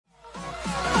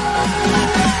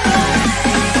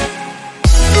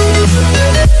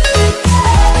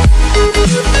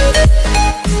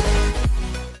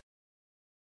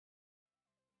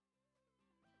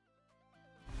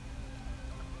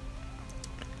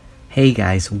Hey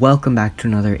guys, welcome back to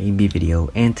another AB video,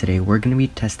 and today we're going to be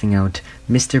testing out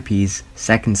Mr. P's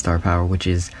second star power, which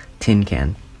is Tin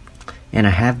Can. And I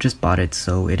have just bought it,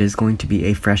 so it is going to be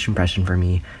a fresh impression for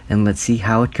me, and let's see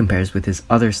how it compares with his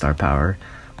other star power,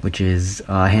 which is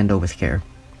Handle with Care.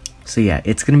 So yeah,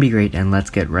 it's going to be great, and let's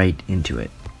get right into it.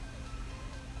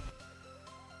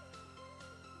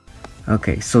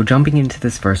 Okay, so jumping into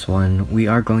this first one, we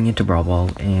are going into Brawl Ball,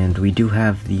 and we do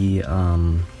have the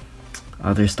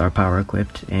other star power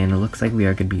equipped, and it looks like we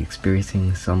are going to be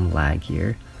experiencing some lag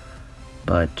here,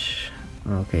 but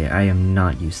okay, I am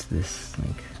not used to this.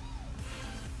 Like,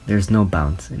 there's no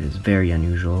bounce. It is very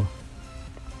unusual,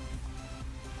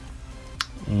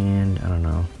 and I don't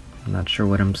know, I'm not sure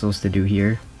what I'm supposed to do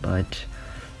here, but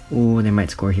oh, they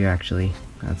might score here. Actually,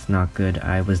 that's not good.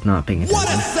 I was not paying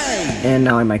attention, and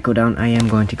now I might go down. I am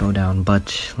going to go down,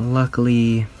 but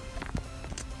luckily,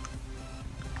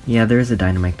 yeah, there is a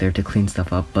dynamite there to clean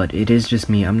stuff up, but it is just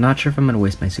me. I'm not sure if I'm going to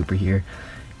waste my super here.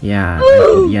 Yeah,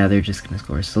 yeah, they're just going to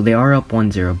score. So they are up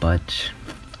 1-0, but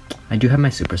I do have my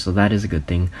super, so that is a good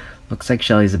thing. Looks like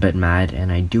Shelly's a bit mad,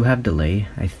 and I do have delay.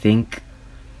 I think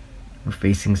we're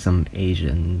facing some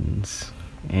Asians,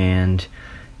 and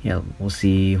yeah, we'll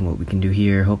see what we can do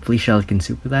here. Hopefully Shelly can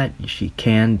super that. She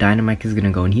can. Dynamite is going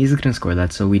to go, and he's going to score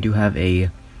that, so we do have a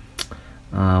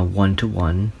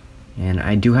 1-1. And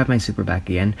I do have my super back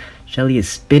again. Shelly is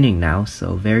spinning now,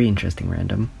 so very interesting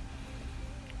random.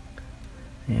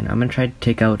 And I'm going to try to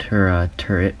take out her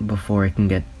turret before I can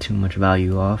get too much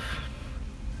value off.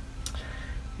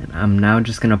 And I'm now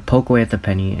just going to poke away at the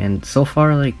penny, and so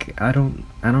far, like, I don't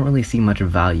really see much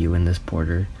value in this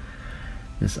Porter,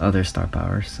 this other star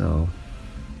power, so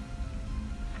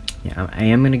yeah, I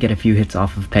am going to get a few hits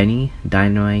off of Penny.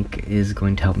 Dynamite is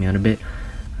going to help me out a bit.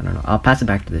 I don't know, I'll pass it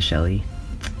back to the Shelly.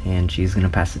 And she's gonna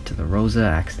pass it to the Rosa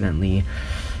accidentally,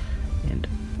 and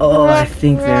oh, I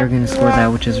think they're gonna score that,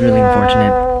 which is really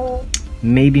unfortunate.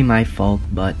 Maybe my fault,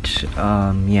 but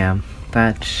yeah,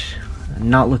 that's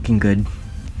not looking good.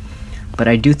 But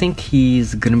I do think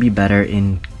he's gonna be better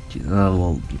in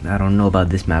well, I don't know about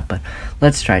this map, but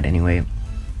let's try it anyway.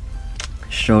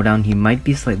 Showdown, he might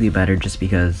be slightly better just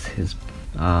because his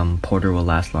Porter will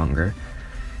last longer,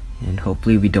 and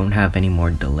hopefully we don't have any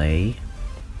more delay.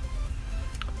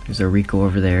 There's a Rico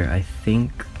over there. I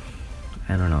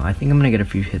don't know, I think I'm gonna get a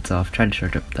few hits off, try to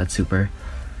charge up that super.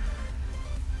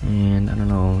 And I don't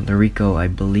know, the Rico, I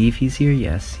believe he's here.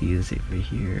 Yes, he is over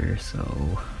here,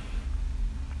 so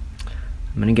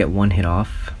I'm gonna get one hit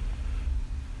off,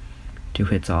 2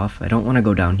 hits off. I don't want to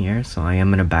go down here, so I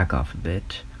am gonna back off a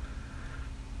bit.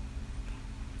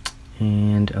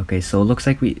 And okay, so it looks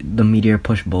like the Meteor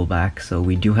pushed Bull back, so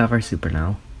we do have our super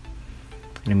now.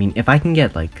 And I mean, if I can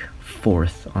get like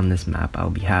 4th on this map, I'll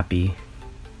be happy.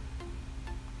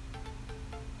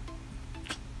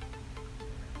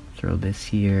 Throw this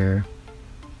here.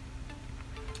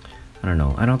 I don't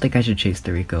know, I don't think I should chase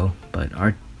the Rico, but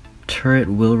our turret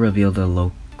will reveal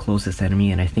the closest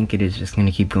enemy, and I think it is just going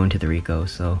to keep going to the Rico,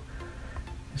 so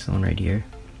there's one right here.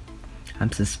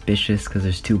 I'm suspicious because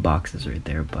there's 2 boxes right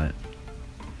there, but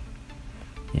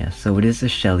yeah, so it is the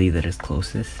Shelly that is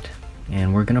closest,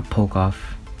 and we're going to poke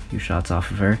off a few shots off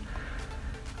of her.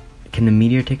 Can the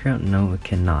Meteor take her out? No, it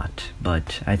cannot.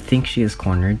 But I think she is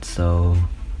cornered, so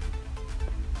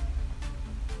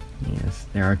yes,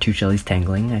 there are 2 Shellys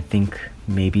tangling, I think,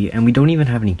 maybe. And we don't even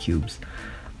have any cubes.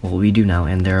 Well, we do now,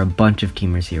 and there are a bunch of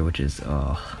teamers here, which is,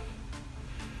 ugh,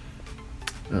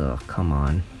 come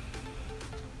on.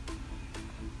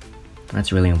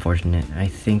 That's really unfortunate. I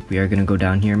think we are gonna go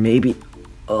down here, maybe.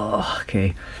 Oh,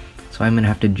 okay. So I'm gonna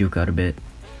have to juke out a bit.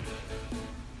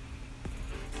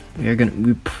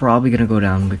 We're probably gonna go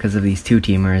down because of these 2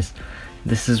 teamers.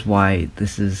 This is why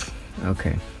this is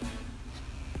okay.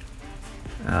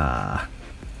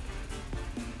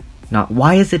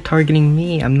 Why is it targeting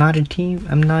me? I'm not a team.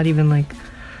 I'm not even like.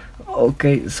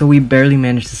 Okay, so we barely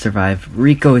managed to survive.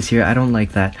 Rico is here. I don't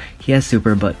like that. He has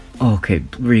super, but okay,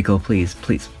 Rico, please,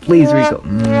 Rico.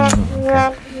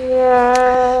 Okay.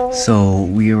 So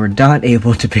we were not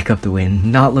able to pick up the win.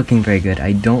 Not looking very good.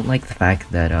 I don't like the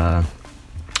fact that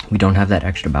we don't have that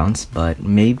extra bounce, but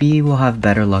maybe we'll have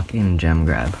better luck in Gem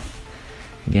Grab.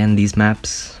 Again, these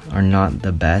maps are not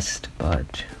the best,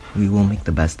 but we will make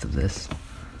the best of this.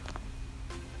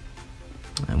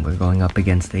 And we're going up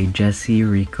against a Jessie,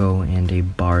 Rico, and a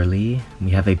Barley.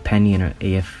 We have a Penny and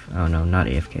an oh no, not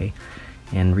AFK.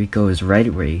 And Rico is right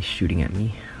away shooting at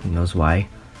me. Who knows why?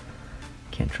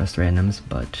 Can't trust randoms,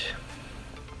 but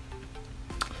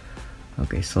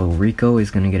okay, so Rico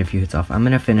is gonna get a few hits off. I'm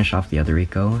gonna finish off the other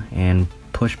Rico and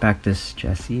push back this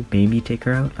Jessie, maybe take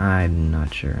her out. I'm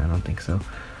not sure, I don't think so.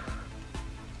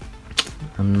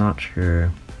 I'm not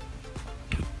sure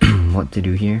what to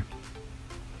do here.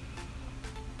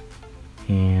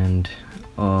 And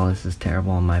oh, this is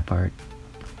terrible on my part.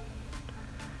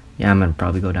 Yeah, I'm gonna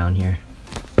probably go down here.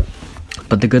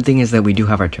 But the good thing is that we do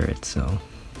have our turrets, so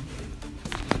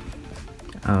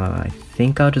I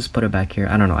think I'll just put it back here.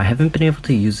 I don't know, I haven't been able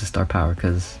to use the star power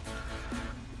because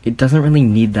it doesn't really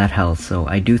need that health, so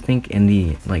I do think in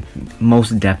the, like,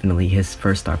 most definitely his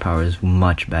first star power is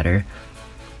much better.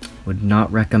 Would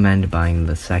not recommend buying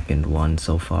the second one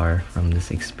so far from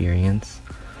this experience.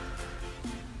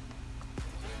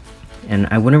 And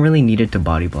I wouldn't really need it to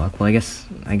body block. Well, I guess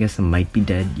it might be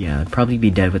dead. Yeah, it'd probably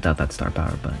be dead without that star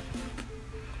power, but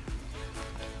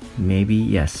maybe,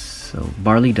 yes. So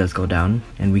Barley does go down,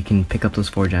 and we can pick up those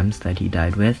 4 gems that he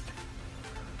died with.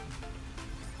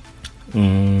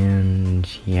 And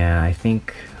yeah, I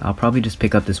think I'll probably just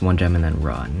pick up this 1 gem and then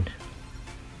run.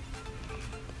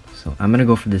 So I'm gonna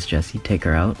go for this Jessie, take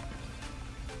her out.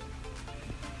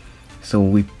 So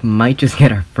we might just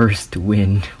get our first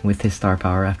win with his star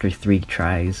power after 3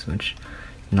 tries, which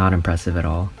is not impressive at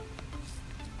all.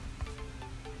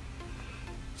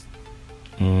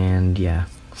 And yeah,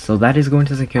 so that is going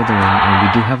to secure the win, and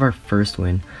we do have our first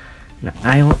win.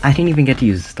 I didn't even get to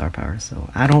use the star power, so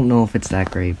I don't know if it's that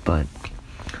great, but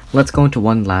let's go into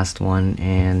one last one,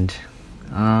 and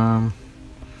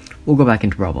we'll go back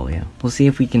into Brawl Ball, yeah. We'll see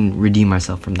if we can redeem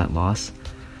ourselves from that loss.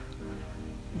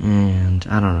 And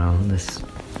I don't know,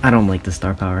 I don't like the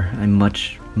star power. I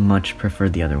much prefer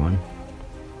the other one.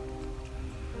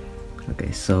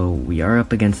 Okay, so we are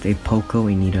up against a Poco,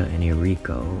 a Nita, and a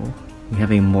Rico. We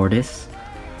have a Mortis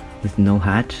with no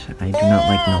hat. I do not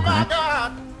like no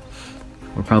hat.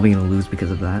 We're probably gonna lose because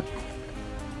of that.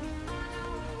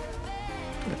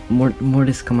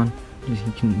 Mortis, come on.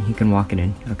 He can walk it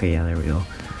in. Okay, yeah, there we go.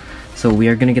 So we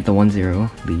are gonna get the 1-0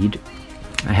 lead.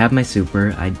 I have my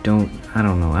super. I don't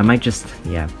know. I might just,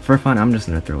 yeah, for fun, I'm just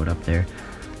gonna throw it up there.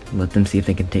 Let them see if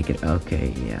they can take it.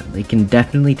 Okay, yeah, they can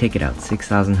definitely take it out.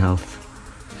 6,000 health.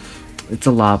 It's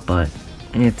a lot, but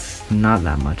it's not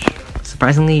that much.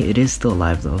 Surprisingly, it is still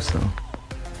alive though, so.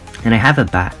 And I have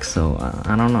it back, so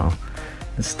I don't know.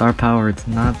 The star power, it's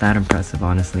not that impressive,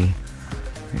 honestly.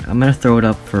 I'm gonna throw it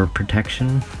up for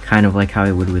protection, kind of like how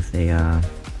I would with a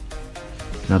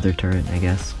another turret, I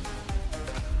guess.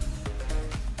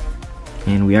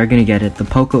 And we are gonna get it. The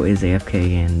Poco is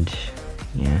AFK, and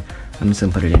yeah, I'm just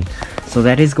gonna put it in. So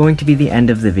that is going to be the end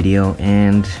of the video,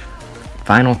 and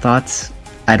final thoughts,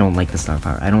 I don't like the star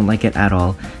power. I don't like it at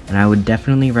all, and I would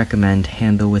definitely recommend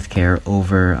Handle with Care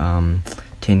over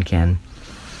Tin Can.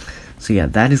 So yeah,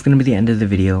 that is going to be the end of the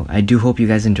video. I do hope you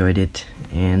guys enjoyed it,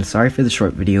 and sorry for the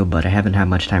short video, but I haven't had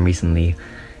much time recently.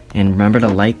 And remember to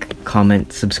like,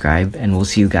 comment, subscribe, and we'll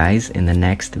see you guys in the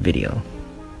next video.